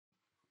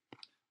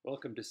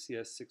Welcome to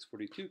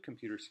CS642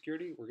 Computer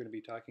Security. We're going to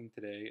be talking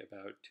today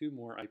about two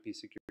more IP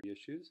security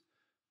issues.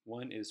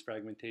 One is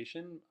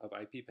fragmentation of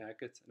IP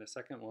packets, and the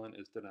second one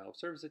is denial of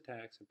service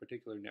attacks, in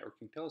particular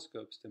networking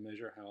telescopes, to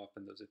measure how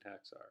often those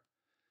attacks are.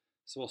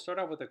 So we'll start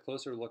off with a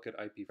closer look at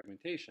IP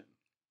fragmentation.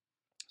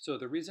 So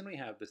the reason we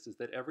have this is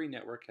that every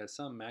network has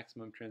some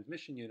maximum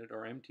transmission unit,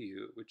 or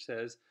MTU, which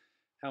says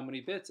how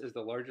many bits is the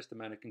largest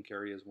amount it can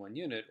carry as one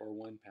unit, or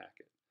one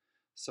packet.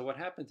 So what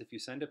happens if you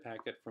send a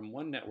packet from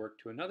one network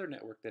to another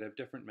network that have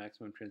different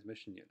maximum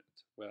transmission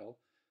units? Well,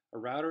 a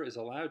router is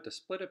allowed to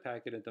split a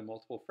packet into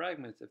multiple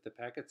fragments if the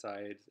packet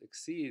size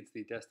exceeds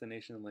the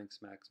destination link's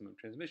maximum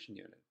transmission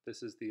unit.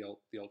 This is the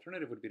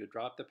alternative would be to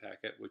drop the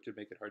packet, which would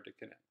make it hard to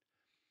connect.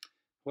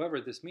 However,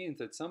 this means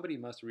that somebody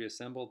must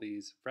reassemble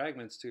these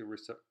fragments to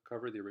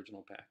recover the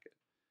original packet.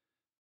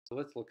 So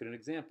let's look at an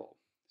example.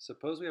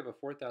 Suppose we have a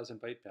 4,000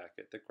 byte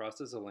packet that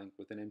crosses a link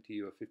with an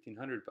MTU of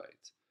 1,500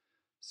 bytes.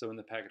 So when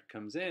the packet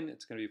comes in,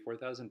 it's going to be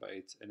 4,000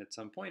 bytes, and at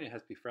some point it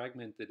has to be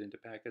fragmented into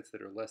packets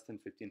that are less than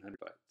 1,500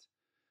 bytes.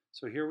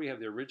 So here we have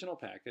the original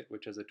packet,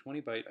 which has a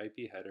 20 byte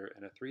IP header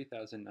and a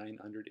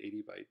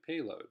 3,980 byte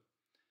payload.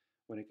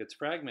 When it gets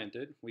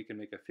fragmented, we can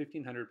make a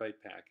 1,500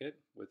 byte packet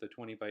with a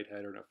 20 byte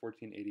header and a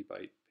 1,480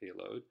 byte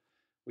payload.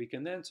 We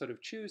can then sort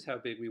of choose how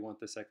big we want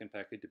the second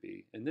packet to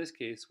be. In this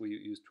case, we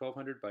use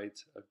 1,200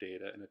 bytes of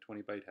data and a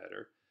 20 byte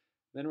header.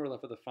 Then we're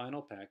left with a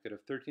final packet of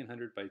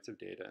 1,300 bytes of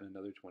data and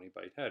another 20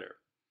 byte header.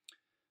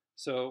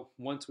 So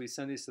once we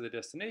send these to the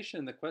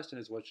destination, the question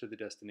is, what should the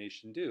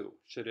destination do?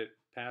 Should it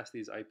pass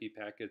these IP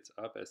packets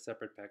up as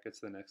separate packets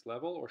to the next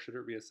level, or should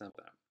it reassemble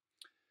them?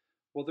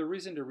 Well, the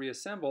reason to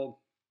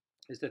reassemble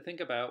is to think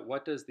about,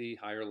 what does the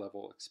higher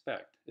level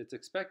expect? It's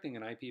expecting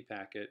an IP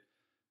packet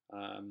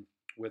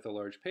with a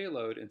large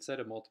payload instead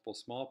of multiple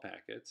small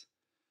packets.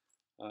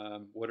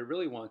 What it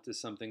really wants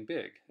is something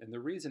big. And the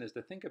reason is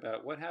to think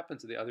about what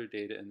happens to the other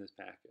data in this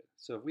packet.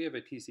 So if we have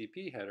a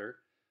TCP header,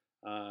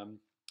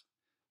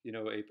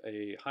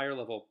 a higher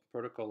level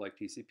protocol like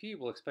TCP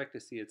will expect to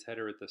see its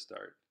header at the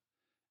start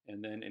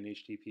and then an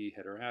HTTP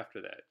header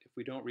after that. If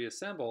we don't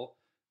reassemble,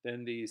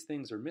 then these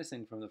things are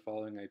missing from the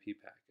following IP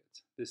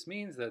packets. This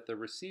means that the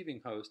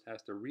receiving host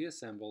has to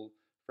reassemble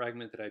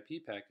fragmented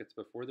IP packets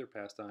before they're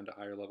passed on to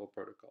higher level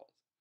protocols.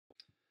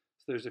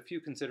 So there's a few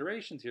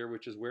considerations here,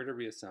 which is where to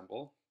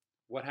reassemble,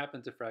 what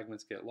happens if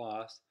fragments get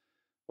lost,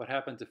 what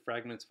happens if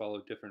fragments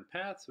follow different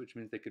paths, which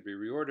means they could be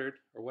reordered,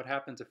 or what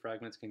happens if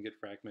fragments can get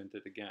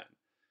fragmented again.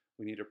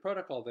 We need a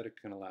protocol that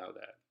can allow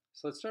that.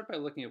 So let's start by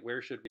looking at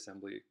where should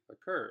reassembly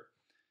occur.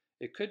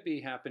 It could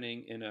be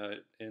happening in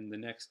the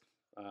next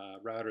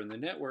router in the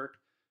network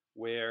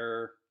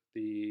where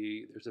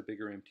there's a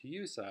bigger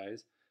MTU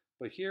size,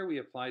 but here we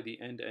apply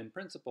the end-to-end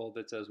principle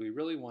that says we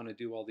really want to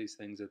do all these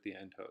things at the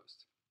end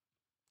host.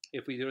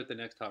 If we do it at the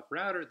next hop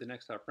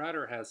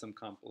router has some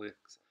complex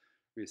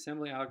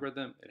reassembly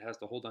algorithm. It has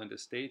to hold on to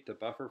state to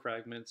buffer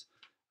fragments,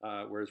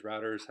 whereas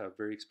routers have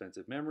very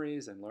expensive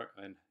memories and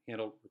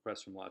handle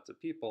requests from lots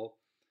of people.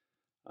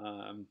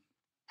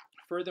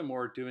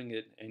 Furthermore, doing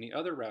it any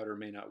other router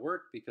may not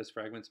work because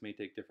fragments may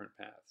take different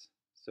paths.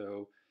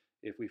 So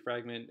if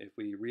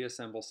we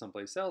reassemble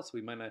someplace else,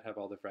 we might not have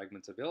all the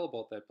fragments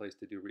available at that place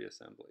to do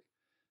reassembly.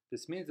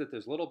 This means that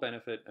there's little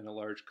benefit and a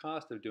large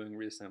cost of doing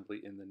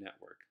reassembly in the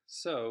network.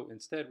 So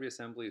instead,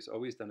 reassembly is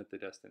always done at the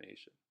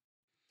destination.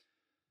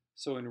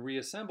 So in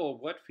reassemble,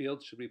 what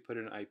fields should we put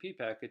in an IP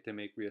packet to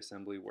make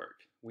reassembly work?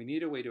 We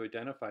need a way to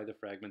identify the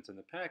fragments in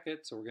the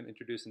packet, so we're going to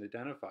introduce an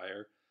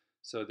identifier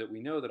so that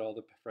we know that all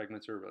the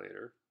fragments are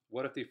related.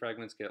 What if the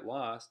fragments get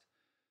lost?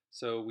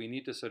 So we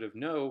need to sort of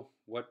know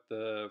what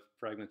the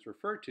fragments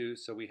refer to,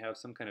 so we have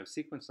some kind of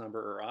sequence number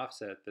or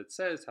offset that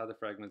says how the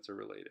fragments are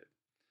related.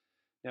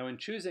 Now in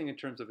choosing in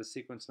terms of a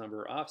sequence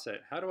number or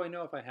offset, how do I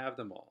know if I have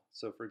them all?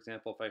 So for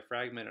example, if I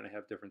fragment and I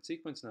have different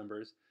sequence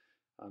numbers,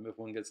 if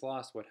one gets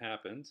lost, what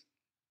happens?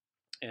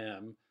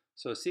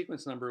 So a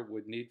sequence number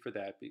would need for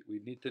that. We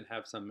need to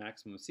have some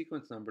maximum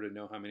sequence number to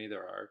know how many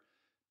there are.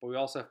 But we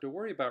also have to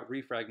worry about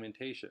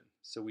refragmentation.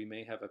 So we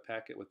may have a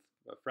packet with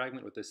a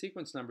fragment with a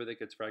sequence number that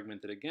gets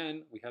fragmented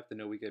again. We have to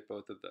know we get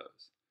both of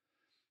those.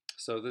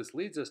 So this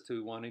leads us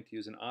to wanting to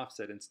use an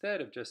offset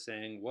instead of just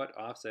saying what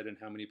offset and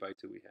how many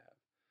bytes do we have.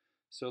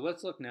 So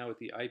let's look now at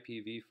the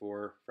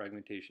IPv4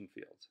 fragmentation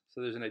fields.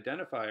 So there's an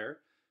identifier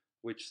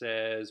which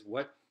says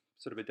what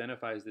sort of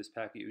identifies this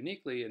packet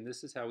uniquely, and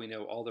this is how we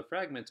know all the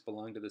fragments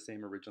belong to the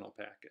same original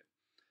packet.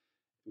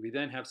 We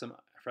then have some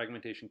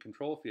fragmentation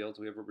control fields.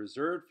 We have a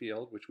reserved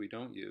field, which we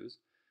don't use.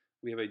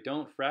 We have a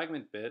don't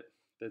fragment bit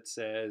that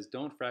says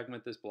don't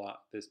fragment this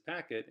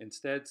packet,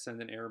 instead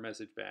send an error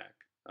message back,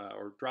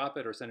 or drop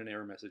it or send an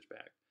error message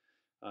back.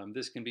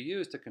 This can be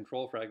used to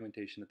control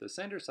fragmentation at the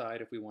sender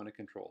side if we want to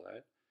control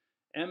that.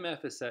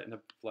 MF is set in a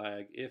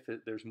flag if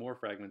there's more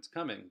fragments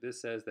coming. This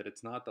says that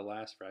it's not the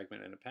last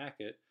fragment in a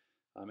packet.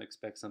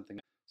 Expect something.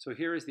 So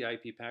here is the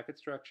IP packet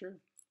structure.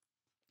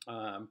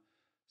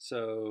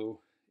 So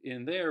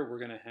in there, we're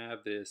going to have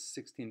this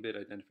 16-bit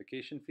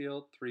identification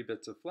field, 3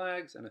 bits of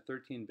flags, and a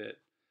 13-bit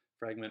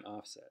fragment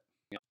offset.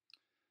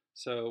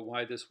 So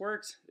why this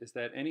works is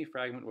that any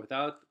fragment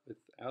without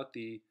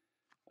the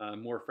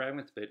more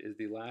fragments bit is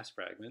the last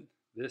fragment.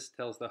 This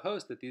tells the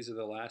host that these are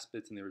the last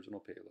bits in the original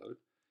payload.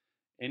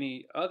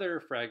 Any other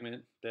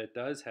fragment that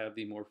does have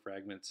the more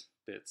fragments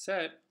bit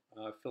set,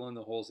 fill in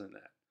the holes in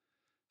that.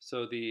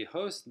 So the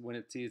host, when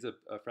it sees a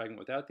fragment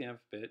without the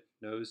nth bit,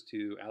 knows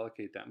to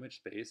allocate that much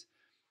space,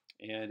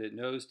 and it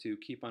knows to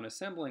keep on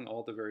assembling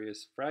all the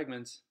various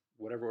fragments,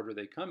 whatever order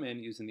they come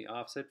in, using the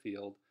offset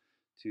field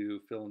to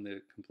fill in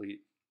the complete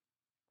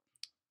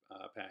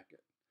packet.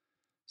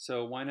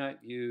 So why not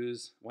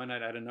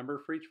add a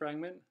number for each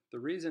fragment? The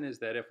reason is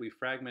that if we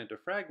fragment a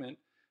fragment,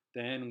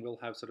 then we'll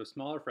have sort of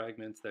smaller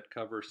fragments that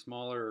cover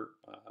smaller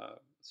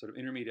sort of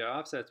intermediate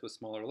offsets with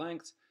smaller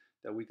lengths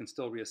that we can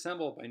still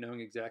reassemble by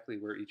knowing exactly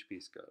where each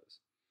piece goes.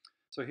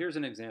 So here's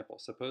an example.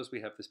 Suppose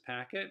we have this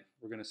packet.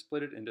 We're going to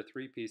split it into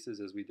 3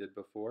 pieces as we did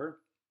before.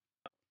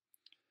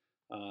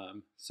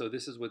 So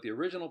this is what the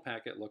original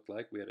packet looked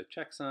like. We had a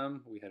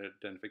checksum, we had an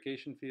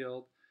identification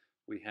field,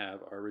 we have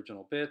our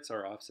original bits,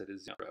 our offset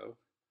is 0.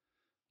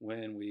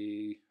 When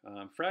we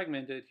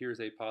fragment it, here's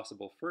a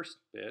possible first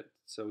bit.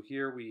 So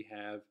here we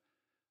have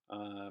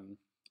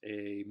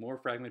a more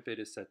fragment bit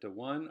is set to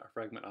 1, our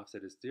fragment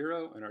offset is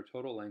 0, and our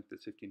total length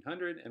is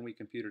 1500, and we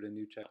computed a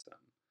new checksum.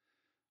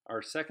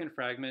 Our second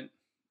fragment,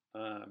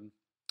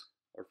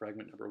 or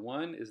fragment number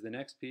 1, is the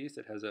next piece.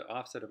 It has an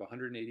offset of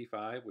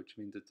 185, which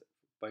means it's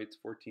bytes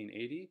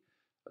 1480,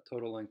 a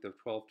total length of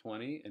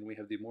 1220, and we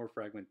have the more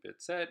fragment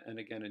bit set, and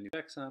again a new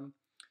checksum.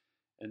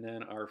 And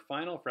then our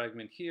final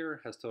fragment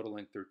here has total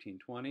length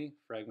 1320.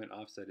 Fragment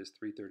offset is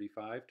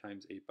 335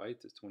 times 8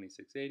 bytes is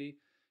 2680.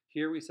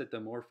 Here we set the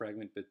more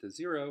fragment bit to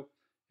 0,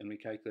 and we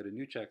calculate a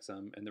new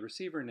checksum, and the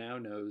receiver now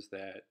knows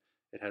that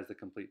it has the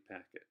complete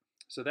packet.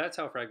 So that's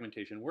how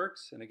fragmentation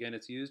works, and again,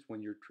 it's used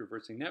when you're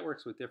traversing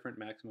networks with different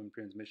maximum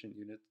transmission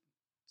unit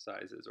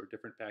sizes or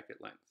different packet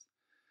lengths.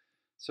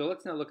 So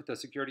let's now look at the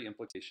security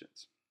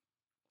implications.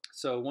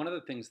 So one of the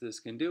things this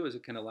can do is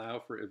it can allow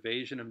for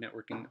evasion of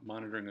networking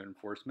monitoring and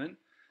enforcement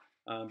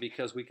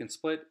because we can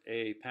split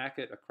a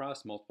packet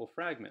across multiple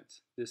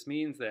fragments. This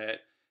means that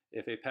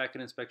if a packet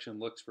inspection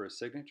looks for a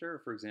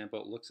signature, for example,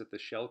 it looks at the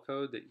shell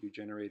code that you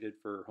generated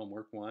for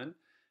homework 1,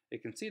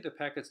 it can see the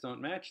packets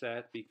don't match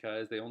that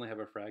because they only have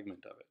a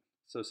fragment of it.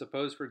 So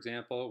suppose, for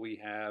example, we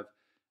have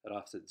at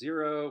offset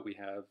 0, we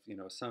have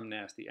some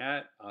nasty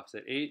at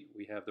offset 8,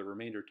 we have the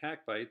remainder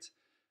TAC bytes.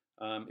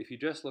 If you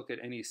just look at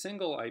any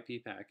single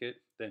IP packet,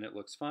 then it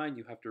looks fine.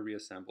 You have to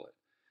reassemble it.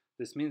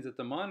 This means that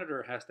the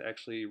monitor has to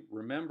actually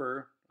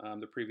remember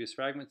the previous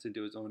fragments and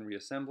do its own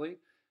reassembly,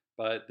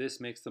 but this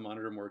makes the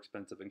monitor more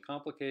expensive and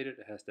complicated.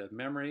 It has to have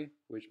memory,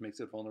 which makes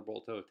it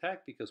vulnerable to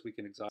attack because we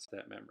can exhaust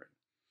that memory.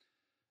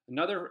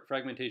 Another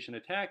fragmentation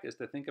attack is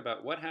to think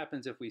about what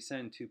happens if we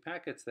send 2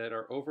 packets that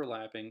are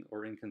overlapping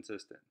or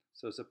inconsistent.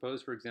 So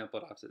suppose, for example,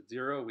 at offset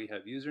 0, we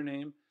have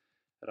username.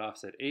 At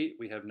offset 8,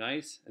 we have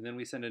nice, and then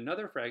we send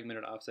another fragment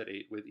at offset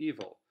 8 with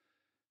evil.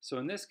 So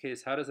in this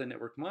case, how does a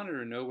network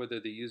monitor know whether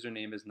the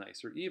username is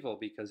nice or evil?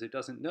 Because it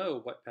doesn't know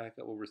what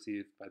packet will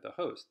receive by the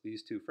host.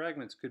 These 2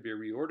 fragments could be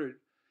reordered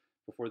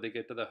before they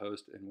get to the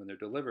host and when they're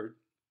delivered.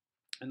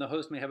 And the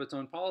host may have its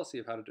own policy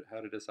of how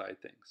to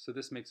decide things. So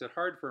this makes it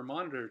hard for a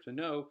monitor to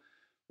know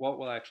what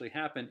will actually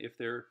happen if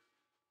they're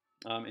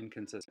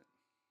inconsistent.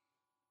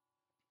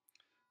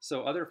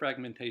 So other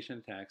fragmentation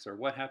attacks are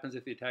what happens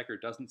if the attacker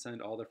doesn't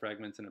send all the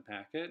fragments in a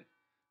packet.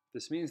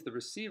 This means the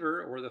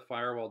receiver or the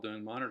firewall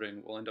doing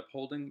monitoring will end up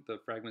holding the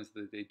fragments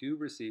that they do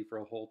receive for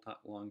a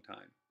long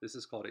time. This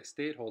is called a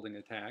state holding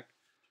attack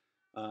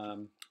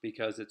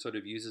because it sort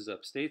of uses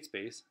up state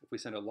space. If we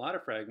send a lot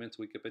of fragments,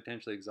 we could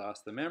potentially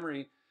exhaust the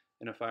memory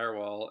in a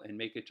firewall and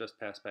make it just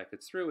pass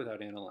packets through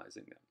without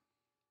analyzing them.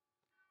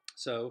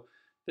 So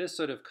this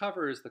sort of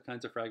covers the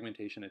kinds of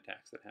fragmentation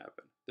attacks that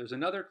happen. There's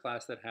another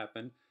class that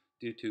happen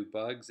due to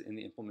bugs in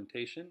the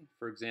implementation.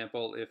 For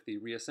example, if the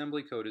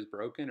reassembly code is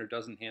broken or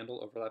doesn't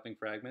handle overlapping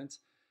fragments,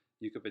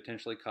 you could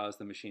potentially cause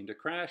the machine to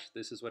crash.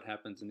 This is what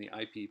happens in the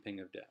IP ping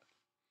of death.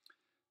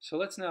 So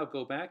let's now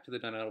go back to the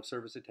denial of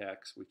service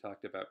attacks we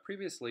talked about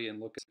previously and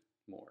look at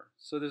more.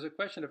 So there's a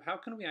question of how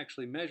can we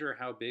actually measure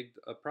how big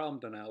a problem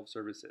denial of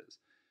service is?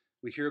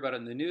 We hear about it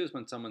in the news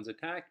when someone's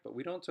attacked, but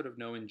we don't sort of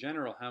know in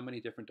general how many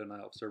different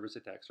denial of service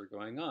attacks are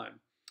going on.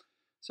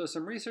 So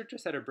some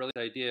researchers had a brilliant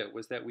idea,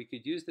 was that we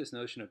could use this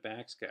notion of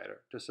backscatter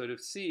to sort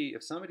of see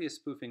if somebody is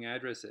spoofing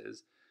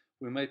addresses,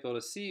 we might be able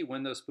to see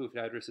when those spoofed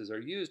addresses are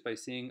used by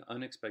seeing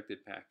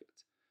unexpected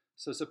packets.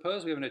 So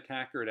suppose we have an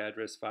attacker at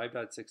address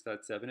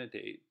 5.6.7 at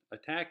 8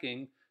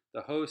 attacking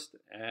the host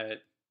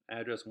at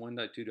address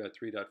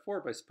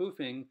 1.2.3.4 by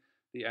spoofing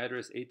the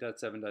address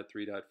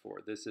 8.7.3.4.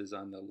 This is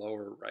on the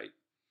lower right.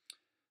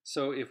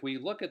 So if we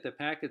look at the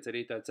packets at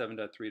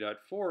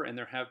 8.7.3.4 and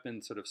there have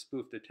been sort of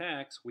spoofed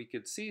attacks, we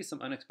could see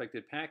some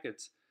unexpected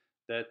packets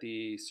that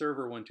the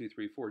server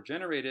 1234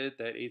 generated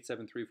that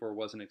 8734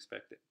 wasn't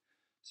expecting.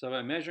 So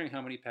by measuring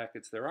how many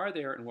packets there are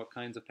there and what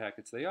kinds of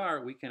packets they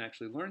are, we can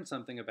actually learn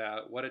something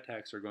about what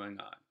attacks are going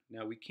on.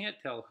 Now we can't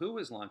tell who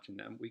is launching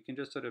them, we can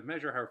just sort of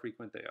measure how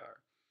frequent they are.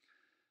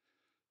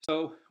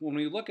 So when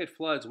we look at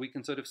floods, we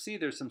can sort of see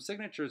there's some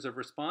signatures of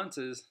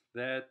responses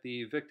that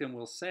the victim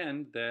will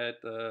send that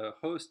the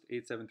host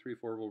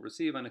 8734 will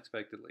receive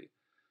unexpectedly.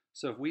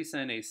 So if we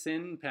send a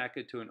SYN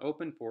packet to an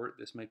open port,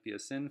 this might be a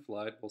SYN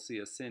flood, we'll see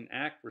a SYN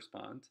ACK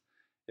response.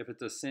 If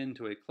it's a SYN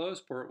to a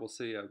closed port, we'll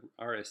see a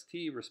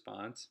RST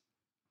response.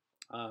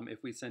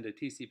 If we send a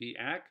TCP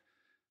ACK,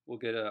 we'll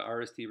get a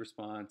RST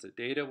response. A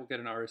data will get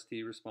an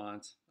RST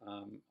response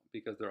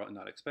because they're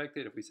not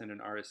expected. If we send an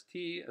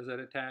RST as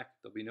an attack,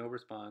 there'll be no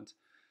response.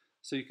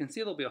 So you can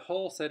see there'll be a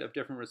whole set of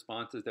different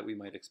responses that we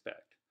might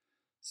expect.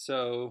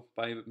 So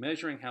by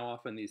measuring how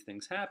often these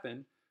things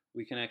happen,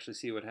 we can actually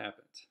see what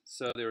happens.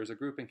 So there is a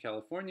group in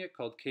California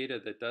called CADA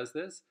that does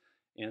this,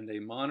 and they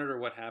monitor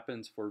what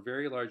happens for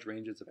very large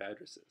ranges of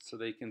addresses. So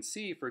they can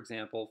see, for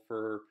example,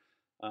 for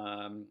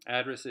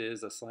address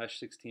is a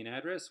 /16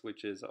 address,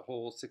 which is a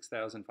whole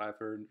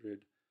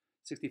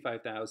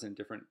 65,000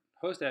 different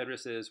host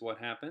addresses, what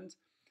happens.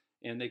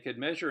 And they could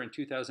measure in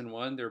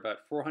 2001, there were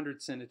about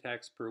 400 SYN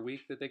attacks per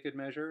week that they could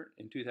measure.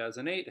 In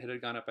 2008, it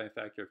had gone up by a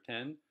factor of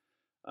 10,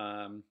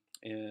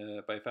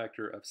 by a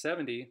factor of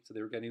 70, so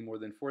they were getting more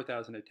than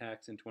 4,000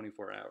 attacks in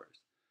 24 hours.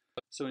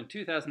 So in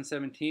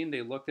 2017,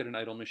 they looked at an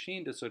idle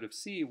machine to sort of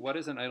see what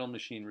does an idle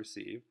machine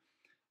receive.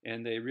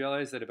 And they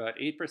realized that about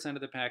 8%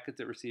 of the packets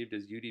it received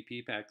is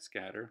UDP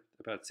backscatter.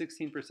 About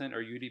 16%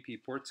 are UDP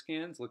port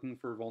scans looking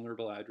for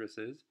vulnerable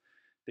addresses.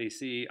 They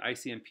see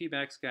ICMP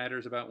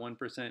backscatters about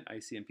 1%.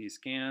 ICMP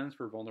scans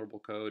for vulnerable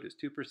code is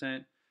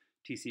 2%.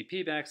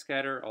 TCP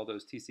backscatter, all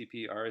those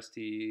TCP,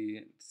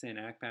 RST, SYN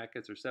ACK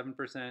packets are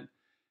 7%.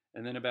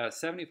 And then about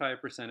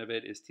 75% of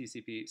it is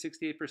TCP,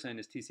 68%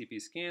 is TCP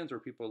scans where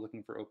people are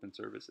looking for open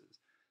services.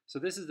 So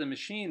this is a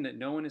machine that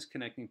no one is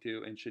connecting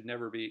to and should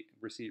never be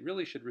received,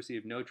 really should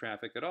receive no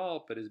traffic at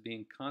all, but is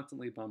being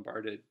constantly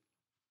bombarded.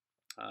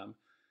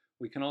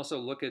 We can also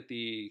look at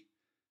the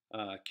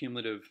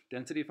cumulative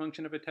density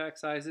function of attack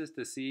sizes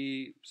to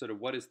see sort of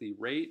what is the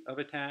rate of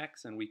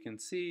attacks, and we can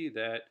see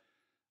that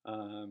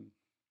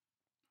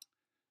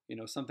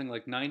something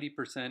like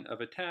 90%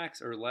 of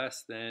attacks are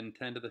less than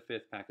 10 to the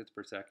 5th packets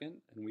per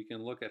second, and we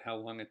can look at how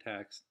long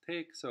attacks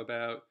take. So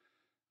about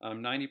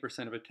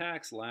 90% of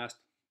attacks last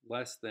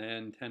less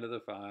than 10 to the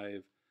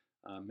 5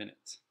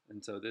 minutes.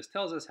 And so this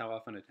tells us how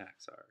often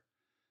attacks are.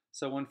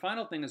 So one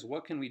final thing is,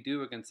 what can we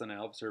do against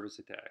denial of service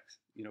attacks?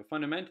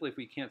 Fundamentally, if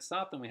we can't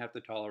stop them, we have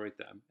to tolerate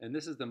them. And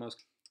this is the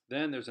most,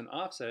 then there's an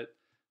offset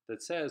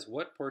that says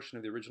what portion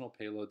of the original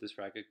payload this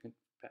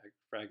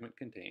fragment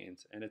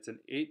contains. And it's an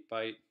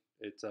 8-byte,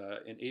 it's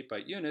in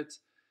 8-byte units.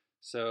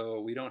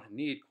 So we don't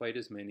need quite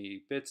as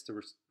many bits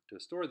to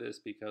store this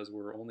because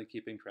we're only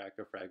keeping track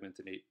of fragments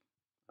in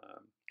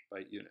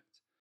 8-byte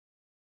units.